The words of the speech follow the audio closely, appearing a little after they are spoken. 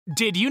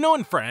Did you know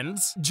in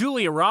Friends,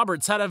 Julia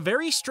Roberts had a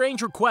very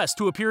strange request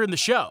to appear in the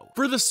show.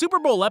 For the Super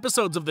Bowl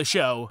episodes of the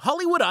show,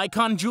 Hollywood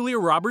icon Julia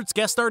Roberts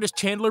guest starred as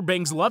Chandler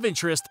Bing's love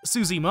interest,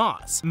 Susie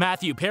Moss.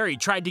 Matthew Perry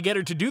tried to get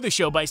her to do the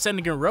show by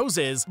sending her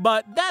roses,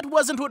 but that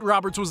wasn't what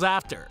Roberts was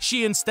after.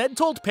 She instead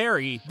told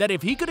Perry that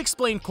if he could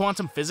explain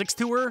quantum physics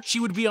to her, she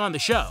would be on the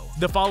show.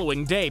 The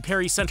following day,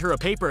 Perry sent her a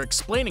paper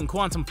explaining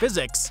quantum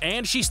physics,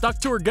 and she stuck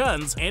to her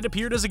guns and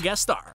appeared as a guest star.